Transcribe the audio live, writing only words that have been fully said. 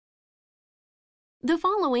The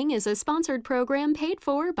following is a sponsored program paid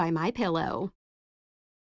for by MyPillow.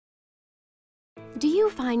 Do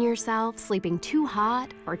you find yourself sleeping too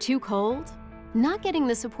hot or too cold? Not getting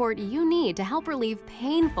the support you need to help relieve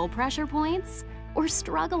painful pressure points? Or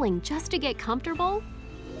struggling just to get comfortable?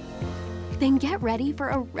 Then get ready for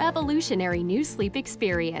a revolutionary new sleep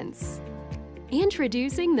experience.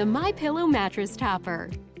 Introducing the MyPillow Mattress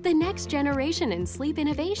Topper, the next generation in sleep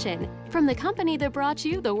innovation from the company that brought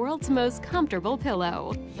you the world's most comfortable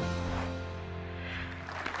pillow.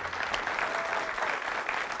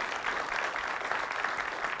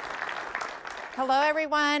 Hello,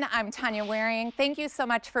 everyone. I'm Tanya Waring. Thank you so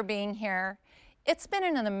much for being here. It's been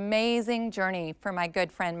an amazing journey for my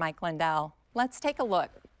good friend Mike Lindell. Let's take a look.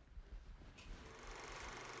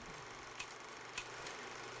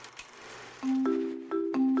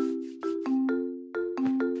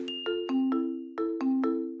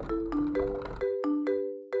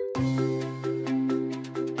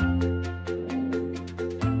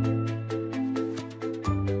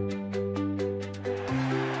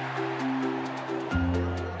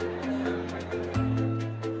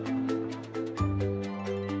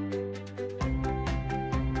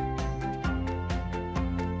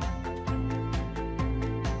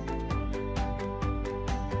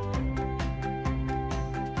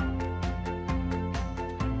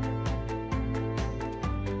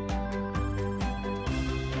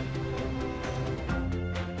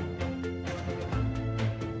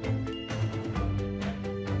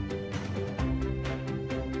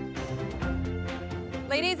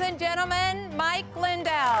 Ladies and gentlemen, Mike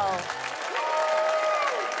Lindell.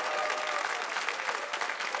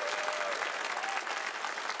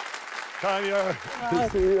 Tanya, good to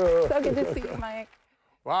see you. So good to see you, Mike.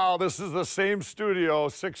 Wow, this is the same studio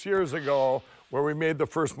 6 years ago where we made the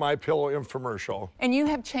first MyPillow infomercial. And you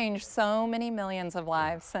have changed so many millions of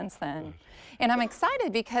lives since then. And I'm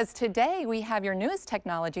excited because today we have your newest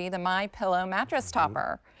technology, the MyPillow Mattress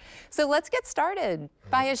Topper. So let's get started.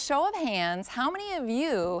 By a show of hands, how many of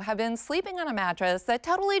you have been sleeping on a mattress that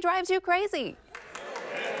totally drives you crazy?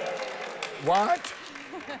 What?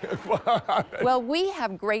 Well, we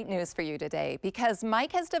have great news for you today because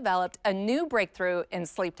Mike has developed a new breakthrough in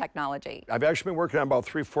sleep technology. I've actually been working on about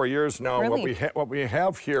 3-4 years now. Really? What we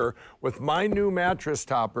have here with my new mattress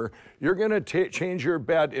topper, you're going to change your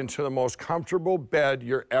bed into the most comfortable bed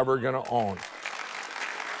you're ever going to own.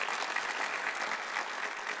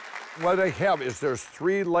 What I have is there's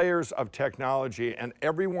 3 layers of technology, and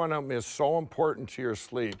every one of them is so important to your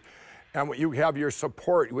sleep. And you have your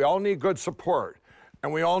support. We all need good support.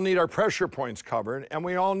 And we all need our pressure points covered, and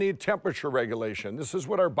we all need temperature regulation. This is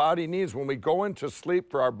what our body needs when we go into sleep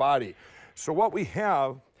for our body. So what we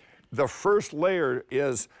have, the first layer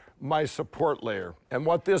is my support layer. And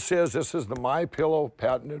what this is the MyPillow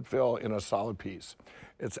patented fill in a solid piece.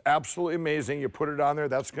 It's absolutely amazing. You put it on there,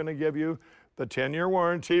 that's gonna give you the 10-year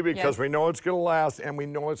warranty because we know it's gonna last and we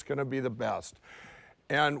know it's gonna be the best.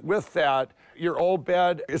 And with that, your old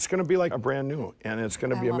bed, it's gonna be like a brand new, and it's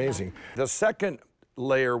gonna be amazing. The second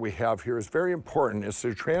layer we have here is very important. It's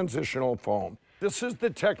the transitional foam. This is the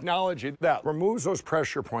technology that removes those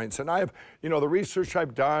pressure points. And I've, the research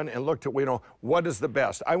I've done and looked at, what is the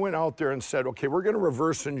best? I went out there and said, okay, we're gonna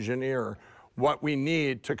reverse engineer what we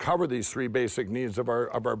need to cover these 3 basic needs of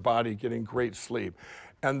our body, getting great sleep.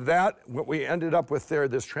 And what we ended up with there,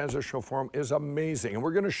 this transitional foam, is amazing. And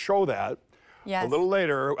we're gonna show that a little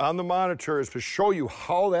later on the monitors to show you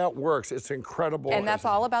how that works. It's incredible. And that's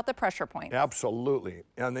all about the pressure point. Absolutely.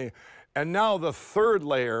 And now the third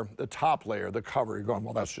layer, the top layer, the cover, you're going,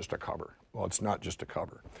 well, that's just a cover. Well, it's not just a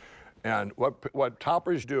cover. And what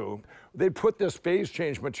toppers do, they put this phase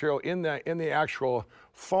change material in the actual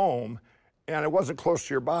foam, and it wasn't close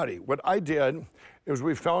to your body. What I did is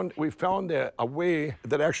we found a way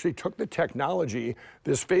that actually took the technology,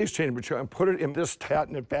 this phase change material, and put it in this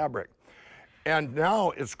patented fabric. And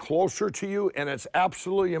now it's closer to you, and it's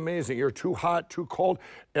absolutely amazing. You're too hot, too cold,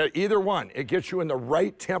 either one. It gets you in the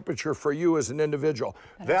right temperature for you as an individual.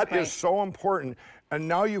 That is so important. And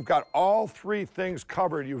now you've got all 3 things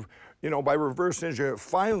covered. By reverse engineering,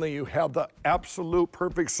 finally you have the absolute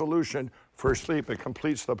perfect solution for sleep. It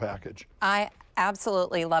completes the package. I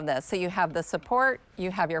absolutely love this. So you have the support, you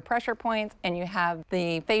have your pressure points, and you have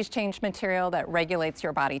the phase change material that regulates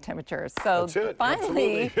your body temperatures. So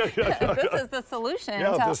finally, this is the solution to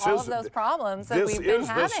all of those problems that we've been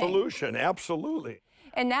having. This is the solution, absolutely.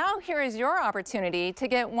 And now here is your opportunity to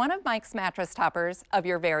get one of Mike's mattress toppers of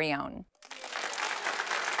your very own.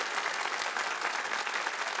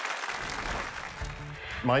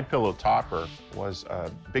 MyPillow Topper was a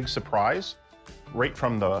big surprise. Right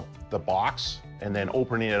from the box, and then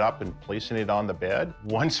opening it up and placing it on the bed.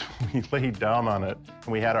 Once we laid down on it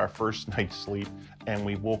and we had our first night's sleep and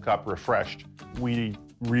we woke up refreshed, we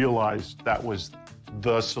realized that was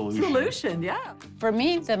the solution. Yeah. For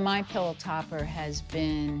me, the MyPillow Topper has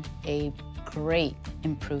been a great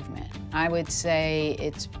improvement. I would say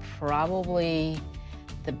it's probably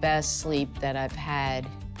the best sleep that I've had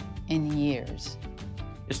in years.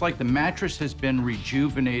 It's like the mattress has been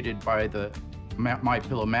rejuvenated by the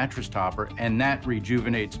MyPillow mattress topper, and that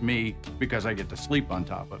rejuvenates me because I get to sleep on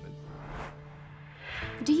top of it.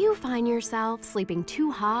 Do you find yourself sleeping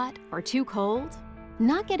too hot or too cold?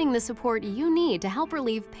 Not getting the support you need to help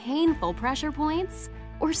relieve painful pressure points?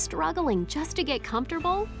 Or struggling just to get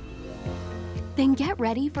comfortable? Then get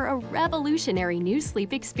ready for a revolutionary new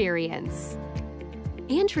sleep experience.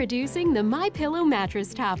 Introducing the MyPillow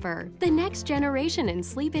Mattress Topper, the next generation in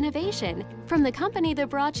sleep innovation from the company that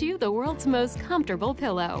brought you the world's most comfortable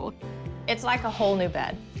pillow. It's like a whole new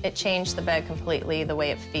bed. It changed the bed completely, the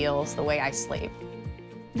way it feels, the way I sleep.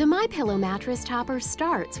 The MyPillow Mattress Topper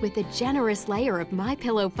starts with a generous layer of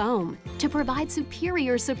MyPillow foam to provide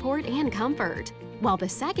superior support and comfort, while the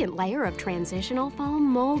second layer of transitional foam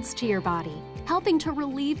molds to your body, helping to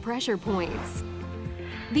relieve pressure points.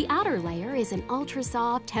 The outer layer is an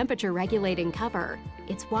ultra-soft, temperature-regulating cover.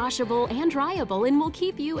 It's washable and dryable and will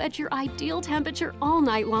keep you at your ideal temperature all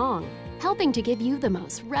night long, helping to give you the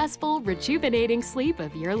most restful, rejuvenating sleep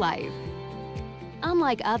of your life.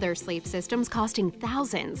 Unlike other sleep systems costing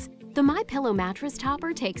thousands, the MyPillow Mattress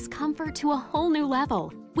Topper takes comfort to a whole new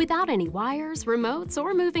level without any wires, remotes,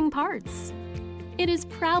 or moving parts. It is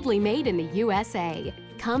proudly made in the USA,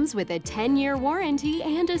 comes with a 10-year warranty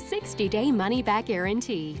and a 60-day money-back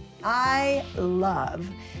guarantee. I love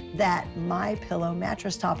that MyPillow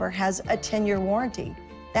Mattress Topper has a 10-year warranty.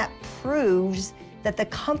 That proves that the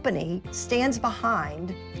company stands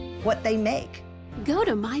behind what they make. Go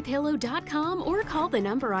to MyPillow.com or call the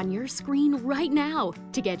number on your screen right now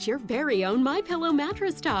to get your very own MyPillow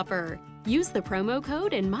Mattress Topper. Use the promo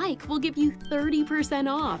code and Mike will give you 30%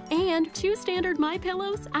 off and 2 standard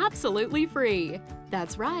MyPillows absolutely free.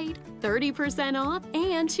 That's right, 30% off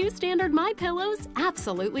and 2 standard MyPillows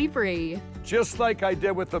absolutely free. Just like I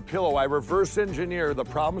did with the pillow, I reverse engineer the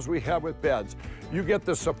problems we have with beds. You get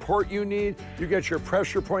the support you need, you get your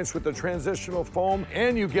pressure points with the transitional foam,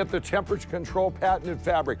 and you get the temperature control patented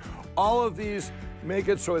fabric. All of these make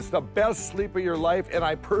it so it's the best sleep of your life, and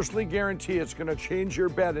I personally guarantee it's gonna change your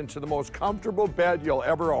bed into the most comfortable bed you'll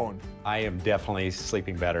ever own. I am definitely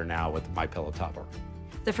sleeping better now with the MyPillow Topper.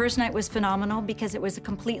 The first night was phenomenal because it was a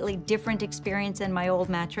completely different experience than my old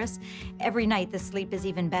mattress. Every night the sleep is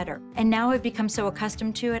even better. And now I've become so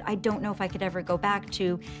accustomed to it, I don't know if I could ever go back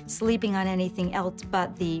to sleeping on anything else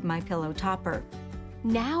but the MyPillow Topper.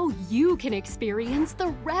 Now you can experience the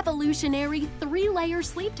revolutionary 3-layer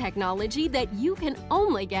sleep technology that you can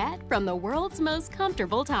only get from the world's most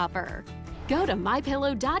comfortable topper. Go to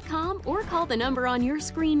MyPillow.com or call the number on your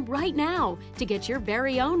screen right now to get your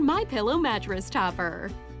very own MyPillow Mattress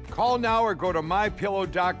Topper. Call now or go to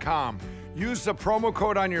MyPillow.com. Use the promo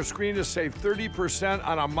code on your screen to save 30%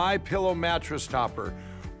 on a MyPillow Mattress Topper.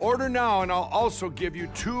 Order now and I'll also give you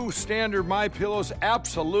 2 standard MyPillows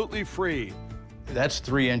absolutely free. That's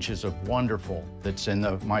 3 inches of wonderful that's in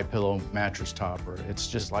the MyPillow mattress topper. It's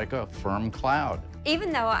just like a firm cloud.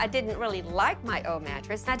 Even though I didn't really like my old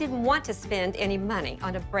mattress, I didn't want to spend any money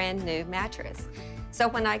on a brand new mattress. So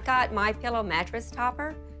when I got MyPillow Mattress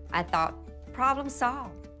Topper, I thought, problem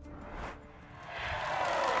solved.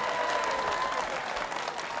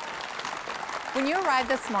 When you arrived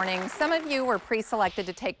this morning, some of you were pre-selected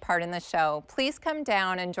to take part in the show. Please come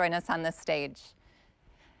down and join us on this stage.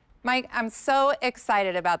 Mike, I'm so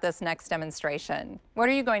excited about this next demonstration. What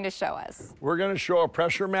are you going to show us? We're going to show a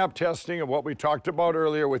pressure map testing of what we talked about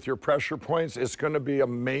earlier with your pressure points. It's going to be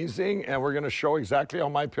amazing, and we're going to show exactly how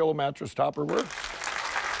MyPillow Mattress Topper works.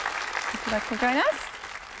 Would you like to join us?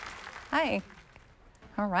 Hi.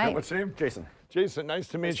 All right. Yeah, what's your name? Jason. Jason, nice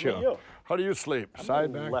to meet you. How do you sleep?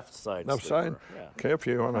 Side, back? Left side. Left side? Yeah. Okay, if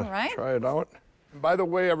you want to try it out. By the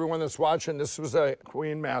way, everyone that's watching, this was a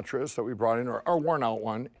queen mattress that we brought in, or our worn out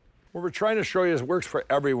one. What we're trying to show you is it works for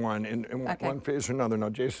everyone in one phase or another. Now,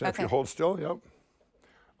 Jason, if you hold still, yep.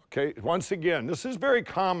 Okay, once again, this is very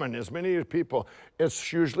common, as many people,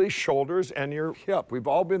 it's usually shoulders and your hip. We've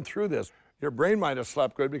all been through this. Your brain might have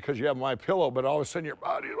slept good because you have MyPillow, but all of a sudden your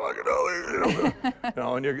body's like,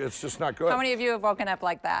 and it's just not good. How many of you have woken up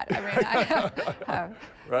like that? I mean,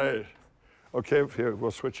 Right. Okay, here,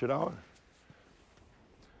 we'll switch it out.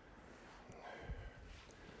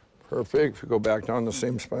 Perfect. If you go back down the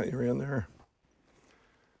same spot you're in there.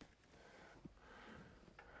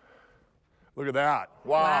 Look at that.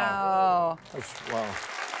 Wow. Wow. Wow.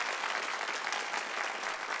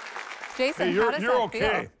 Jason, Hey, how does you're that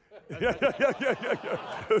okay. feel?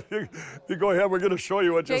 You go ahead. We're going to show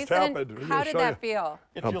you what just Jason, happened. We're how gonna did show that you. feel?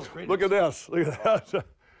 It feels great. Look at this. Look at that.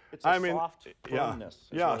 It's a soft firmness. is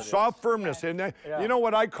Yeah, what it soft is. firmness. And Yeah. you know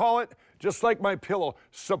what I call it? Just like my pillow,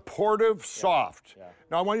 supportive, soft. Yeah.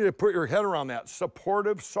 Now I want you to put your head around that.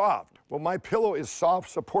 Supportive, soft. Well, my pillow is soft,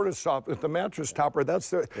 supportive, soft. With the mattress topper, that's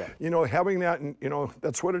the, you know, having that, and you know,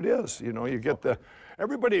 that's what it is. You know, you get the,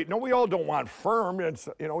 everybody. No, we all don't want firm. It's,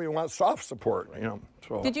 you know, we want soft support. You know.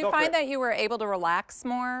 So. Did you find that you were able to relax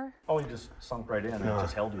more? Oh, he just sunk right in and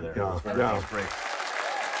just held you there. Yeah. It was very, Yeah. it was great.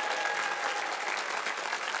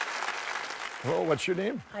 Hello, what's your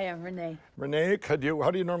name? Hi, I'm Renee. Renee, how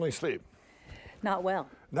do you normally sleep? Not well.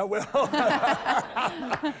 Not well.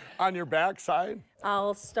 On your back side?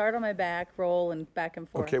 I'll start on my back, roll, and back and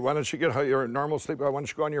forth. Okay, why don't you get how your normal sleep? Why don't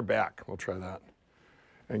you go on your back? We'll try that.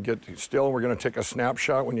 And get still. We're going to take a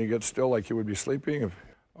snapshot when you get still like you would be sleeping.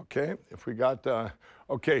 Okay, if we got,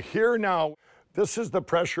 okay, here now, this is the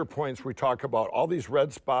pressure points we talk about, all these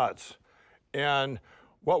red spots. And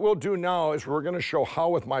what we'll do now is we're going to show how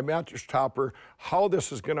with my mattress topper, how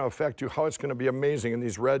this is going to affect you, how it's going to be amazing, and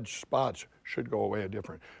these red spots should go away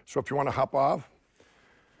different. So if you want to hop off,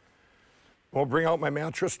 we'll bring out my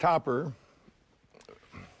mattress topper.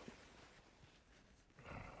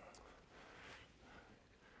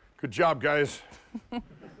 Good job, guys. Thank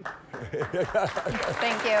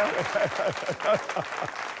you.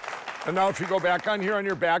 And now if you go back on here on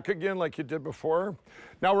your back again like you did before.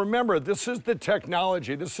 Now remember, this is the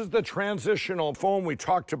technology. This is the transitional foam we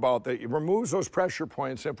talked about that removes those pressure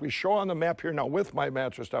points. If we show on the map here now with my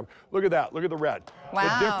mattress top, look at that, look at the red.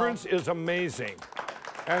 Wow. The difference is amazing.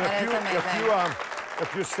 And That is amazing.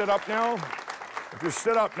 if you sit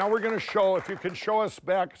up now, we're gonna show, if you can show us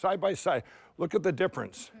back side by side, look at the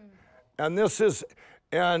difference. And this is,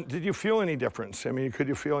 and did you feel any difference? I mean, could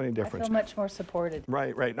you feel any difference? I feel much more supported.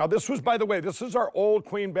 Right, right. Now this was, by the way, this is our old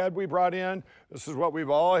queen bed we brought in. This is what we've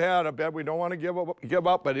all had, a bed we don't want to give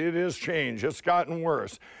up, but it is changed. It's gotten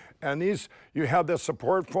worse. And these, you have the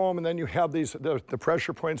support foam, and then you have these, the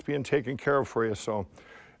pressure points being taken care of for you. So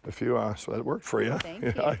if you, so that worked for you. Thank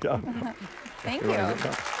you. Yeah. Thank you.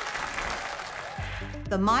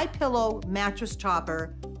 The MyPillow mattress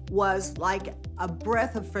topper was like a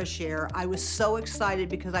breath of fresh air. I was so excited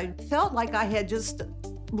because I felt like I had just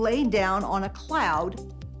laid down on a cloud,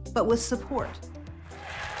 but with support.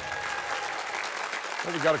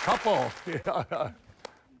 Well, we got a couple. Yeah.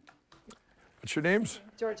 What's your names?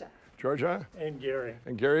 Georgia. Georgia? And Gary.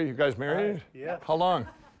 And Gary, you guys married? Yeah. How long?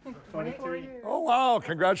 23. Oh, wow,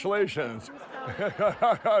 congratulations.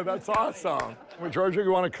 That's awesome. Well, Georgia, you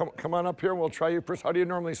want to come on up here and we'll try you first. How do you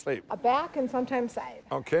normally sleep? A back and sometimes side.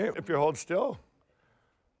 Okay, if you hold still.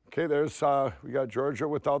 Okay, there's, we got Georgia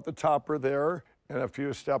without the topper there. And if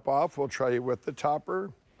you step off, we'll try you with the topper.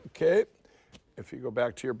 Okay, if you go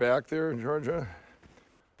back to your back there, Georgia.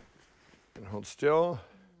 And hold still.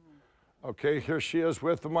 Okay, here she is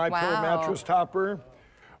with the MyPillow mattress topper.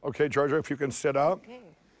 Okay, Georgia, if you can sit up. Okay.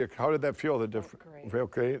 How did that feel? The different.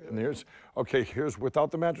 Okay, and here's without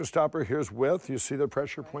the mattress topper. Here's with. You see the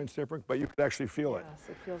pressure points different, but you could actually feel it. Yes,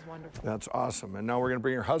 it feels wonderful. That's awesome. And now we're going to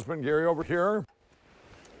bring your husband, Gary, over here.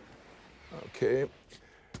 Okay,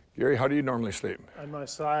 Gary, how do you normally sleep? On my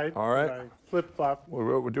side. All right. I flip-flop.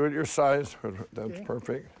 We'll do it your size. That's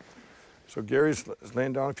perfect. So Gary's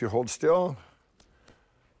laying down. If you hold still.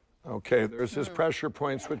 Okay, there's his pressure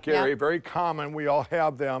points with Gary. Yep. Very common. We all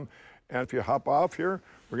have them. And if you hop off here,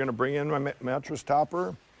 we're going to bring in my mattress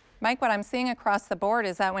topper. Mike, what I'm seeing across the board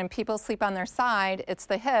is that when people sleep on their side, it's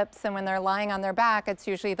the hips, and when they're lying on their back, it's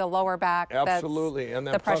usually the lower back. Absolutely, and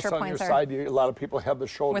then the plus pressure on your points side, a lot of people have the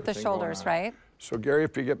shoulder with the thing going shoulders, on. right? So Gary,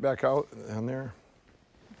 if you get back out on there,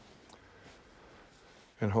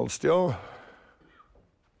 and hold still.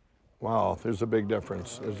 Wow, there's a big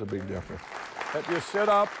difference. There's a big difference. If you sit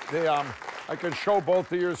up, I can show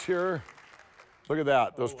both of yours here. Look at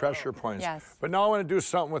that, those pressure points. Yes. But now I want to do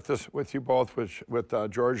something with you both, with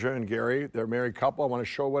Georgia and Gary. They're a married couple. I want to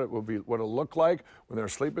show what it'll look like when they're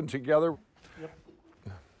sleeping together. Yep.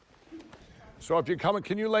 So if you come,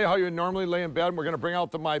 can you lay how you normally lay in bed? And we're going to bring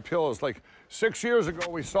out the MyPillows. Like 6 years ago,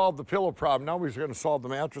 we solved the pillow problem. Now we're going to solve the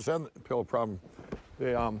mattress and the pillow problem.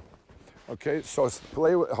 Okay, so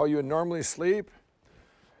lay how you would normally sleep.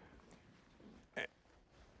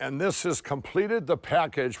 And this has completed the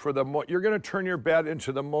package for you're going to turn your bed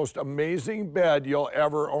into the most amazing bed you'll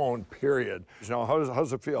ever own, period. Now,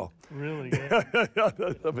 how's it feel? Really good.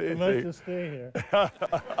 That's amazing. I'd like to stay here.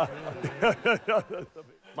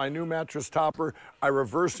 My new mattress topper, I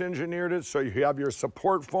reverse engineered it so you have your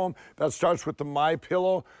support foam. That starts with the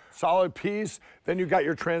MyPillow solid piece. Then you got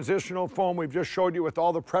your transitional foam. We've just showed you with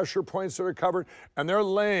all the pressure points that are covered. And they're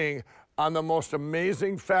laying on the most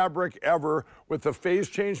amazing fabric ever with the phase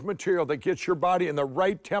change material that gets your body in the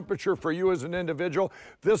right temperature for you as an individual.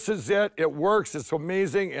 This is it. It works. It's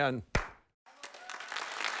amazing. And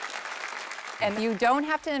you don't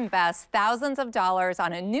have to invest thousands of dollars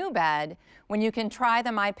on a new bed when you can try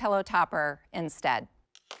the MyPillow topper instead.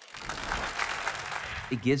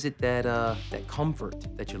 It gives it that comfort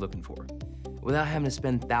that you're looking for without having to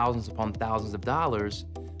spend thousands upon thousands of dollars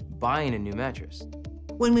buying a new mattress.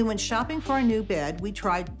 When we went shopping for a new bed, we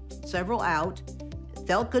tried several out. It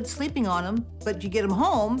felt good sleeping on them, but you get them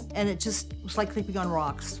home and it just was like sleeping on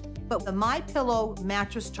rocks. But the MyPillow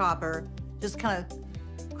mattress topper just kind of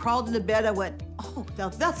crawled into bed. I went, oh, now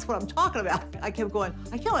that's what I'm talking about. I kept going,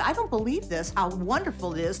 I don't believe this, how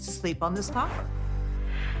wonderful it is to sleep on this topper.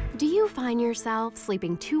 Do you find yourself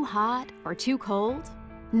sleeping too hot or too cold?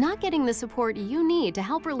 Not getting the support you need to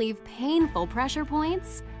help relieve painful pressure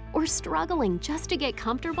points? Or struggling just to get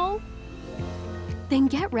comfortable? Then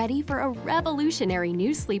get ready for a revolutionary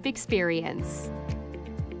new sleep experience.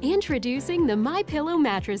 Introducing the MyPillow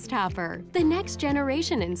mattress topper, the next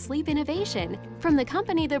generation in sleep innovation from the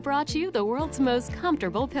company that brought you the world's most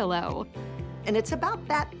comfortable pillow. And it's about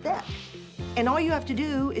that thick. And all you have to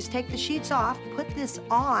do is take the sheets off, put this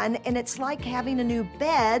on, and it's like having a new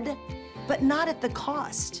bed, but not at the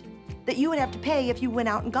cost that you would have to pay if you went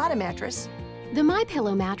out and got a mattress. The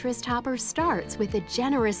MyPillow mattress topper starts with a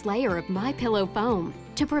generous layer of MyPillow foam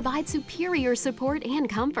to provide superior support and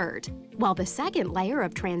comfort, while the second layer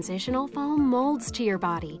of transitional foam molds to your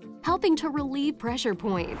body, helping to relieve pressure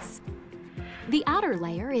points. The outer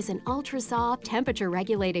layer is an ultra-soft,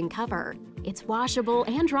 temperature-regulating cover. It's washable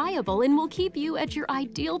and dryable and will keep you at your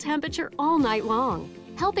ideal temperature all night long,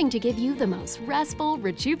 helping to give you the most restful,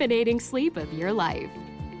 rejuvenating sleep of your life.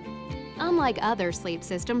 Unlike other sleep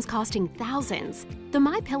systems costing thousands, the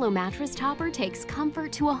MyPillow mattress topper takes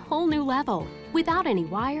comfort to a whole new level without any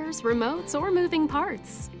wires, remotes, or moving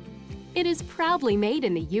parts. It is proudly made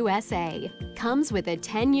in the USA, comes with a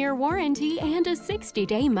 10-year warranty and a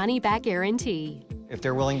 60-day money-back guarantee. If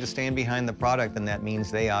they're willing to stand behind the product, then that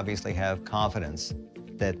means they obviously have confidence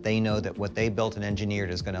that they know that what they built and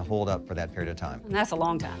engineered is going to hold up for that period of time. And that's a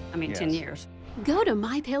long time. I mean, Yes. 10 years. Go to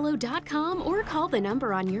MyPillow.com or call the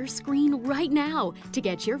number on your screen right now to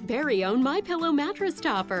get your very own MyPillow mattress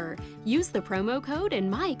topper. Use the promo code and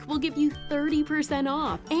Mike will give you 30%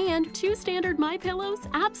 off and 2 standard MyPillows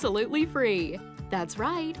absolutely free. That's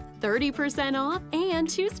right, 30% off and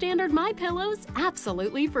 2 standard MyPillows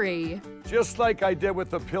absolutely free. just like I did with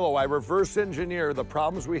the pillow, I reverse engineer the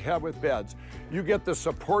problems we have with beds. You get the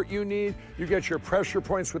support you need, you get your pressure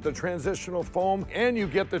points with the transitional foam, and you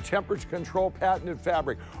get the temperature control patented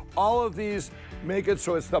fabric. All of these make it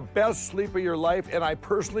so it's the best sleep of your life, and I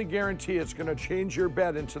personally guarantee it's gonna change your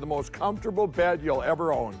bed into the most comfortable bed you'll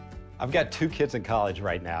ever own. I've got 2 kids in college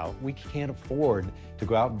right now. We can't afford to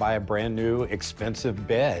go out and buy a brand new expensive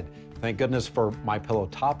bed. Thank goodness for MyPillow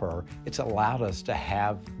Topper. It's allowed us to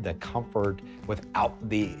have the comfort without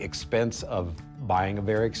the expense of buying a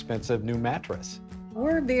very expensive new mattress.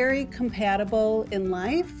 We're very compatible in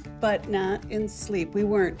life, but not in sleep. We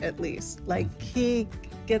weren't, at least. Like, he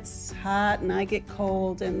gets hot and I get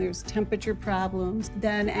cold and there's temperature problems.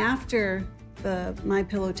 Then after the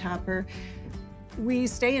MyPillow Topper, we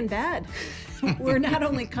stay in bed. We're not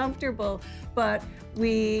only comfortable, but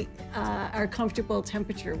we are comfortable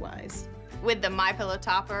temperature-wise. With the MyPillow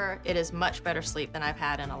Topper, it is much better sleep than I've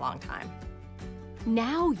had in a long time.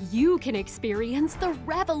 Now you can experience the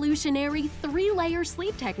revolutionary 3-layer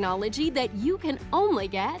sleep technology that you can only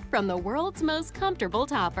get from the world's most comfortable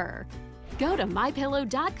topper. Go to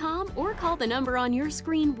MyPillow.com or call the number on your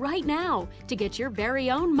screen right now to get your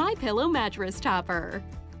very own MyPillow mattress topper.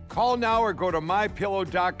 Call now or go to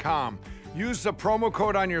MyPillow.com. Use the promo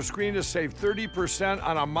code on your screen to save 30%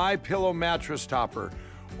 on a MyPillow mattress topper.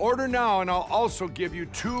 Order now and I'll also give you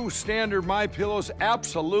 2 standard MyPillows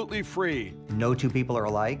absolutely free. No two people are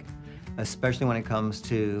alike, especially when it comes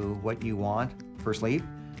to what you want for sleep.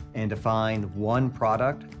 And to find one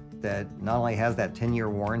product that not only has that 10-year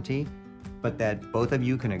warranty, but that both of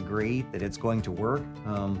you can agree that it's going to work,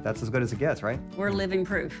 that's as good as it gets, right? We're living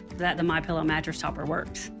proof that the MyPillow mattress topper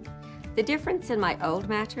works. The difference in my old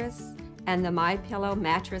mattress and the MyPillow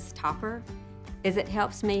mattress topper is it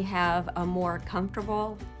helps me have a more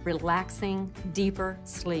comfortable, relaxing, deeper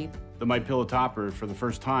sleep. The MyPillow Topper, for the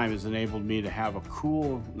first time, has enabled me to have a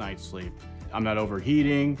cool night's sleep. I'm not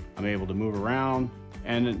overheating, I'm able to move around,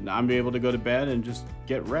 and I'm able to go to bed and just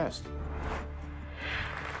get rest.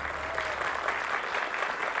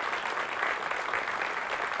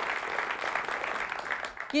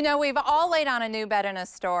 You know, we've all laid on a new bed in a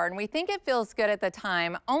store and we think it feels good at the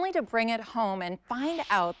time, only to bring it home and find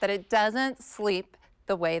out that it doesn't sleep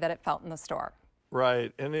the way that it felt in the store.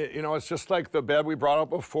 Right, and you know, it's just like the bed we brought up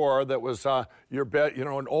before that was your bed, you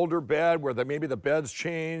know, an older bed where maybe the bed's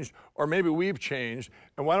changed or maybe we've changed.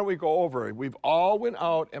 And why don't we go over it? We've all went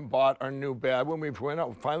out and bought our new bed. When we went out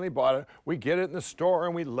and finally bought it, we get it in the store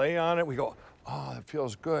and we lay on it. We go, oh, that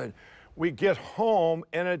feels good. We get home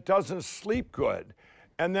and it doesn't sleep good.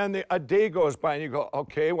 And then a day goes by and you go,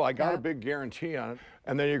 okay, well, I got a big guarantee on it.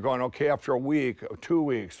 And then you're going, okay, after a week, 2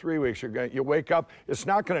 weeks, 3 weeks, you wake up, it's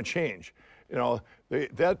not gonna change. You know,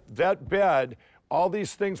 that bed, all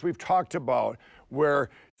these things we've talked about,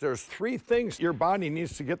 where there's 3 things your body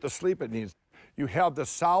needs to get the sleep it needs. You have the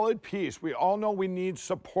solid piece. We all know we need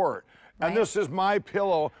support. Right. And this is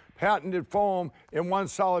MyPillow, patented foam in one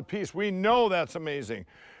solid piece. We know that's amazing.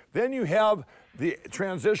 Then you have the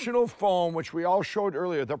transitional foam, which we all showed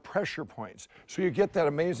earlier, the pressure points. So you get that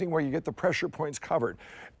amazing where you get the pressure points covered.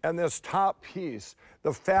 And this top piece,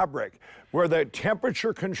 the fabric, where the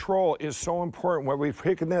temperature control is so important, where we've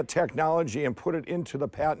taken that technology and put it into the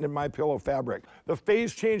patented MyPillow fabric. The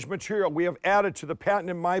phase change material we have added to the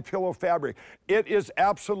patented MyPillow fabric. It is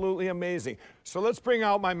absolutely amazing. So let's bring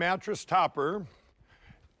out my mattress topper.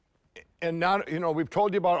 And not, you know, we've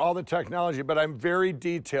told you about all the technology, but I'm very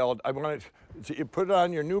detailed. I want to, you put it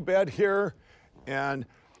on your new bed here, and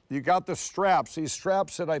you got the straps, these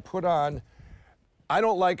straps that I put on. I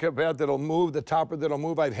don't like a bed that'll move, the topper that'll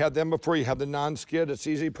move. I've had them before. You have the non-skid, it's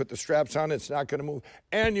easy, put the straps on, it's not gonna move.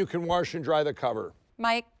 And you can wash and dry the cover.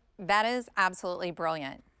 Mike, that is absolutely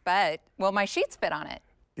brilliant, but will my sheets fit on it?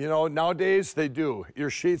 You know, nowadays they do. Your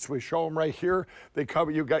sheets, we show them right here. They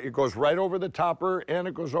cover, it goes right over the topper and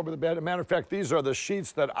it goes over the bed. As a matter of fact, these are the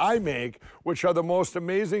sheets that I make, which are the most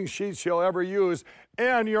amazing sheets you'll ever use.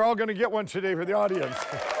 And you're all gonna get one today for the audience.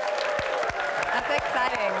 That's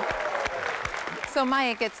exciting. So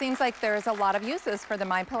Mike, it seems like there's a lot of uses for the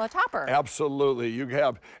MyPillow topper. Absolutely. You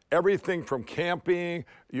have everything from camping,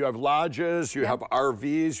 you have lodges, you have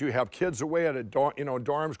RVs, you have kids away at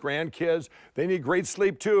dorms, grandkids. They need great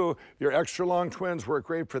sleep too. Your extra long twins work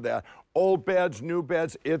great for that. Old beds, new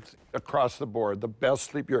beds, it's across the board. The best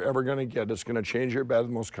sleep you're ever gonna get. It's gonna change your bed, the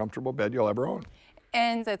most comfortable bed you'll ever own.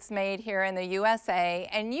 And it's made here in the USA,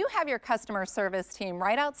 and you have your customer service team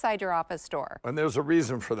right outside your office door. And there's a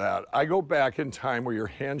reason for that. I go back in time where your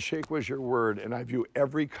handshake was your word, and I view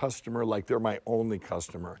every customer like they're my only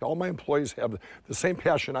customer. All my employees have the same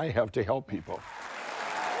passion I have to help people.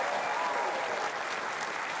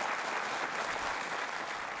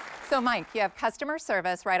 So Mike, you have customer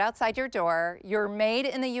service right outside your door. You're made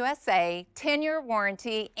in the USA, 10-year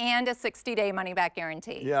warranty, and a 60-day money-back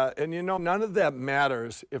guarantee. Yeah, and you know, none of that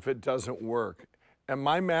matters if it doesn't work. And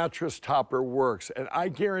my mattress topper works, and I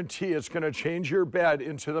guarantee it's gonna change your bed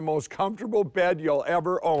into the most comfortable bed you'll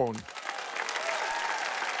ever own.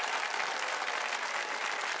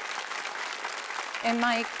 And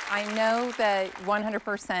Mike, I know that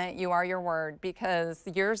 100% you are your word, because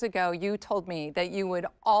years ago you told me that you would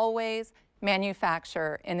always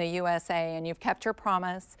manufacture in the USA, and you've kept your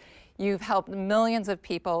promise. You've helped millions of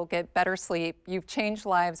people get better sleep. You've changed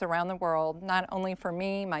lives around the world, not only for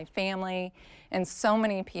me, my family, and so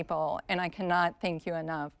many people. And I cannot thank you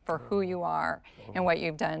enough for who you are and what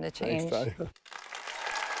you've done to change. Thanks, Talia.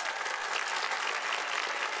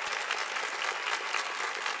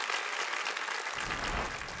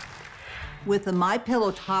 With the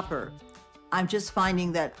MyPillow topper, I'm just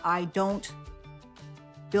finding that I don't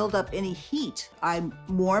build up any heat. I'm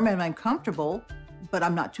warm and I'm comfortable, but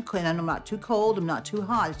I'm not too clean and I'm not too cold, I'm not too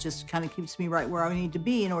hot. It just kind of keeps me right where I need to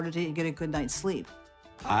be in order to get a good night's sleep.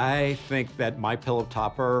 I think that MyPillow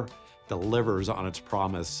topper delivers on its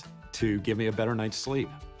promise to give me a better night's sleep.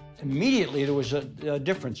 Immediately there was a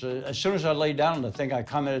difference. As soon as I laid down on the thing, I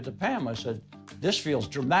commented to Pam, I said, this feels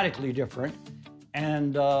dramatically different.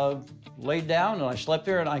 And laid down and I slept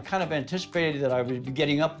there, and I kind of anticipated that I would be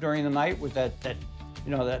getting up during the night with that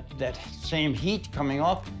same heat coming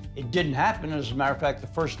off. It didn't happen. As a matter of fact, the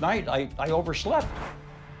first night I overslept.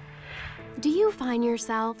 Do you find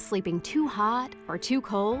yourself sleeping too hot or too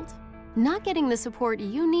cold? Not getting the support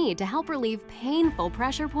you need to help relieve painful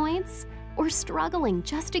pressure points? Or struggling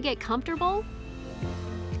just to get comfortable?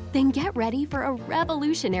 Then get ready for a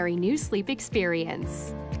revolutionary new sleep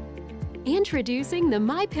experience. Introducing the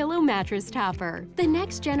MyPillow Mattress Topper, the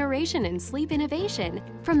next generation in sleep innovation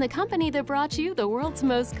from the company that brought you the world's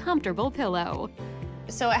most comfortable pillow.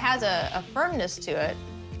 So it has a firmness to it,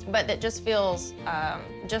 but that just feels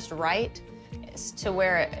just right to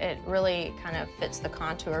where it really kind of fits the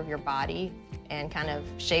contour of your body and kind of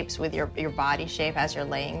shapes with your body shape as you're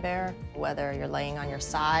laying there, whether you're laying on your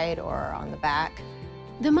side or on the back.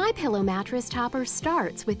 The MyPillow Mattress Topper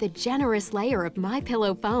starts with a generous layer of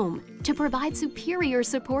MyPillow foam to provide superior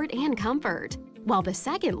support and comfort, while the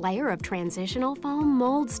second layer of transitional foam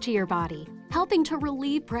molds to your body, helping to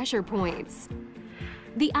relieve pressure points.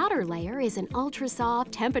 The outer layer is an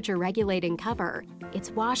ultra-soft, temperature-regulating cover.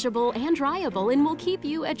 It's washable and dryable and will keep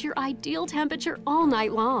you at your ideal temperature all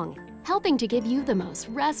night long, helping to give you the most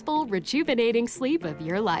restful, rejuvenating sleep of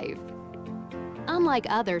your life. Unlike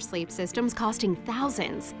other sleep systems costing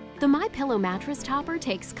thousands, the MyPillow Mattress Topper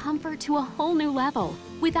takes comfort to a whole new level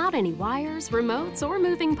without any wires, remotes, or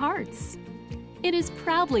moving parts. It is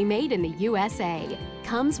proudly made in the USA,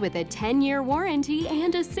 comes with a 10-year warranty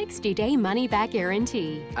and a 60-day money-back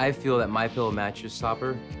guarantee. I feel that MyPillow Mattress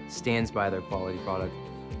Topper stands by their quality product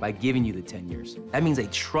by giving you the 10 years. That means they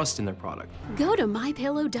trust in their product. Go to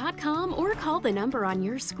MyPillow.com or call the number on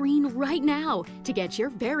your screen right now to get your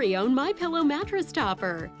very own MyPillow Mattress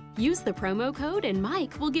Topper. Use the promo code and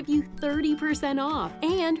Mike will give you 30% off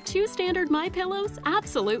and 2 standard MyPillows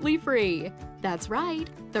absolutely free. That's right,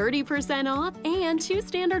 30% off and 2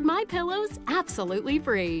 standard MyPillows absolutely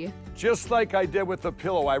free. Just like I did with the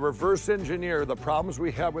pillow, I reverse engineer the problems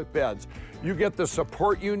we have with beds. You get the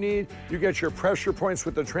support you need, you get your pressure points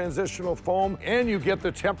with the transitional foam, and you get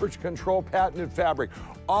the temperature control patented fabric.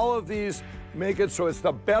 All of these make it so it's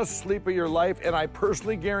the best sleep of your life, and I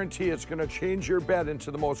personally guarantee it's gonna change your bed into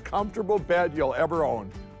the most comfortable bed you'll ever own.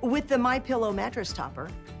 With the MyPillow Mattress Topper,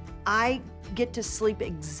 I get to sleep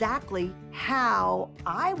exactly how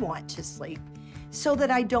I want to sleep, so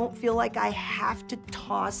that I don't feel like I have to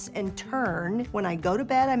toss and turn. When I go to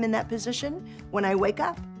bed, I'm in that position. When I wake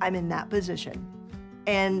up, I'm in that position.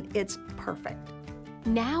 And it's perfect.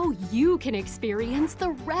 Now you can experience the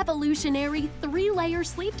revolutionary 3-layer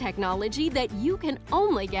sleep technology that you can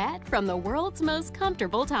only get from the world's most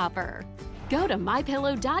comfortable topper. Go to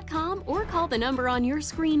MyPillow.com or call the number on your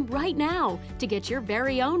screen right now to get your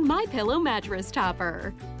very own MyPillow Mattress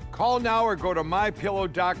Topper. Call now or go to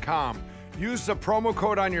MyPillow.com. Use the promo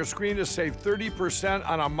code on your screen to save 30%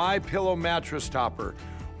 on a MyPillow Mattress Topper.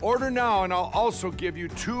 Order now and I'll also give you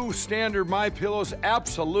 2 standard MyPillows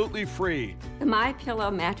absolutely free. The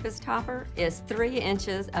MyPillow Mattress Topper is 3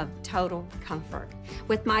 inches of total comfort.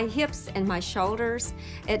 With my hips and my shoulders,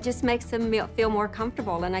 it just makes them feel more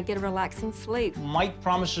comfortable and I get a relaxing sleep. Mike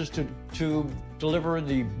promises to deliver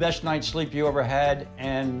the best night's sleep you ever had,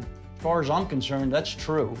 and as far as I'm concerned, that's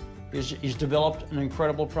true. He's developed an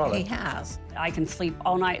incredible product. He has. I can sleep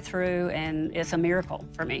all night through, and it's a miracle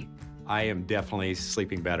for me. I am definitely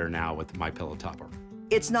sleeping better now with the MyPillow Topper.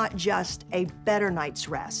 It's not just a better night's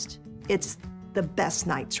rest, it's the best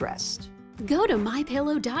night's rest. Go to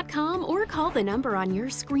MyPillow.com or call the number on your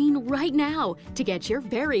screen right now to get your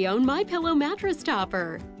very own MyPillow Mattress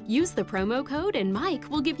Topper. Use the promo code and Mike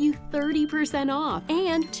will give you 30% off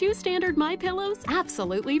and 2 standard MyPillows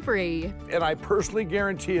absolutely free. And I personally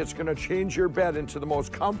guarantee it's gonna change your bed into the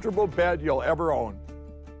most comfortable bed you'll ever own.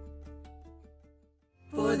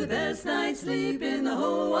 For the best night's sleep in the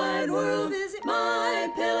whole wide world, visit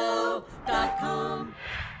MyPillow.com.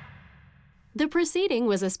 The proceeding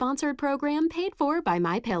was a sponsored program paid for by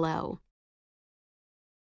MyPillow.